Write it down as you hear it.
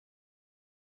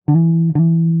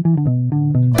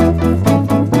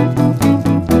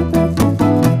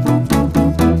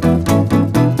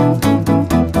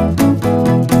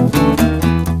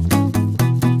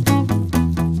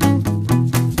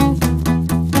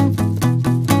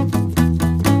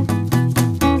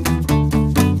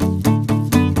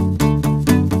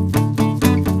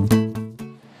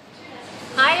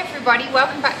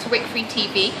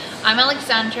TV. I'm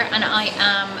Alexandra and I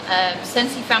am a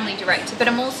Sensi Family Director, but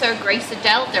I'm also a Grace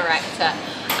Adele Director.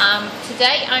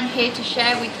 Today I'm here to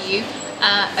share with you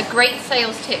a great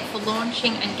sales tip for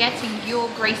launching and getting your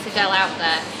Grace Adele out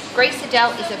there. Grace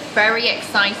Adele is a very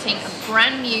exciting and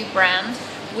brand new brand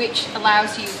which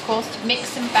allows you, of course, to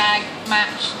mix and bag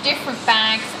match different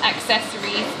bags,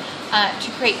 accessories,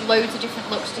 to create loads of different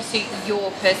looks to suit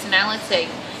your personality.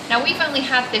 Now, we've only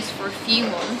had this for a few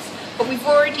months, but we've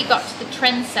already got to the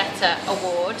Trendsetter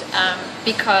Award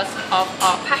because of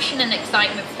our passion and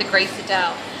excitement for the Grace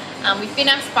Adele. We've been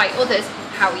asked by others,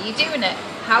 how are you doing it?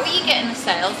 How are you getting the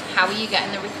sales? How are you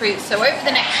getting the recruits? So over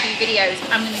the next few videos,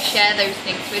 I'm going to share those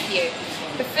things with you.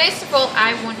 But first of all,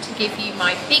 I want to give you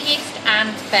my biggest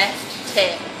and best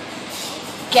tip.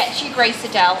 Get your Grace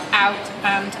Adele out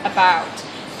and about.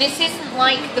 This isn't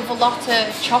like the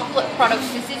Velotta chocolate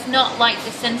products. This is not like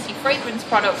the Sensi fragrance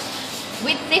products.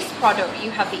 With this product,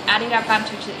 you have the added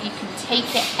advantage that you can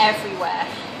take it everywhere.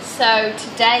 So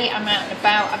today I'm out and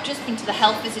about. I've just been to the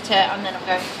health visitor and then I'm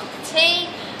going for a cup of tea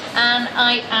and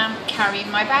I am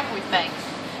carrying my bag with me.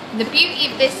 The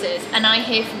beauty of this is, and I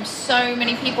hear from so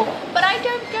many people, but I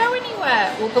don't go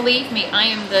anywhere. Well, believe me, I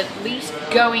am the least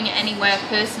going anywhere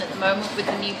person at the moment with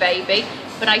the new baby,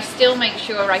 but I still make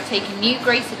sure I take a new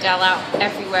Grace Adele out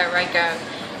everywhere I go.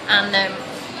 And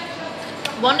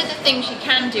one of the things you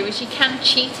can do is you can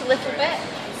cheat a little bit.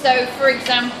 So for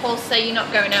example, say you're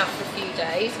not going out for a few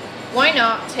days, why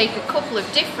not take a couple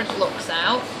of different looks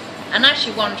out, and as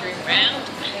you're wandering around,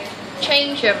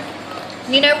 change them.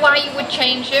 You know why you would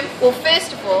change them? Well,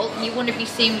 first of all, you want to be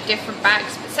seen with different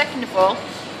bags, but second of all,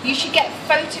 you should get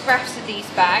photographs of these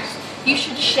bags. You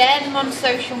should share them on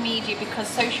social media because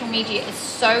social media is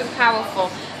so powerful,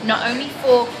 not only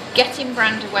for getting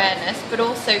brand awareness, but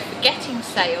also for getting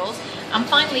sales, and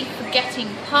finally for getting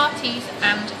parties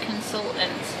and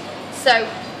consultants. So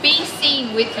be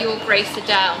seen with your Grace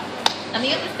Adele. And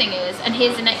the other thing is, and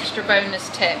here's an extra bonus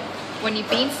tip, when you've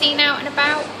been seen out and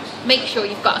about, make sure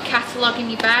you've got a catalogue in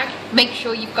your bag, make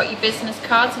sure you've got your business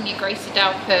cards and your Grace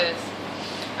Adele purse.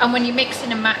 And when you're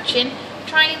mixing and matching,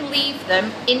 try and leave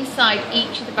them inside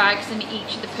each of the bags and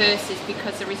each of the purses,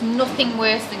 because there is nothing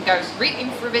worse than going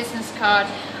rooting for a business card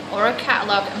or a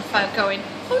catalogue and going,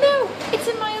 oh no, it's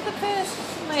in my other purse,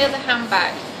 it's in my other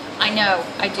handbag. I know,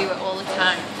 I do it all the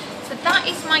time. So that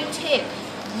is my tip.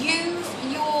 Use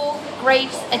your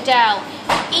Grace Adele.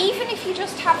 Even if you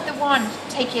just have the one,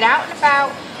 take it out and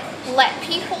about, let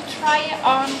people try it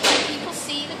on, let people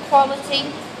see the quality,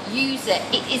 use it.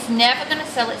 It is never going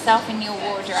to sell itself in your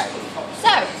wardrobe. So,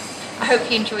 I hope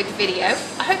you enjoyed the video.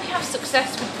 I hope you have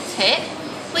success with the tip.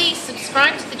 Please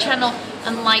subscribe to the channel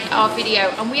and like our video.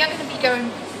 And we are going to be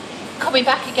coming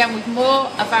back again with more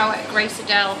of our Grace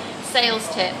Adele sales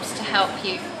tips to help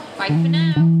you. Bye for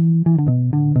now.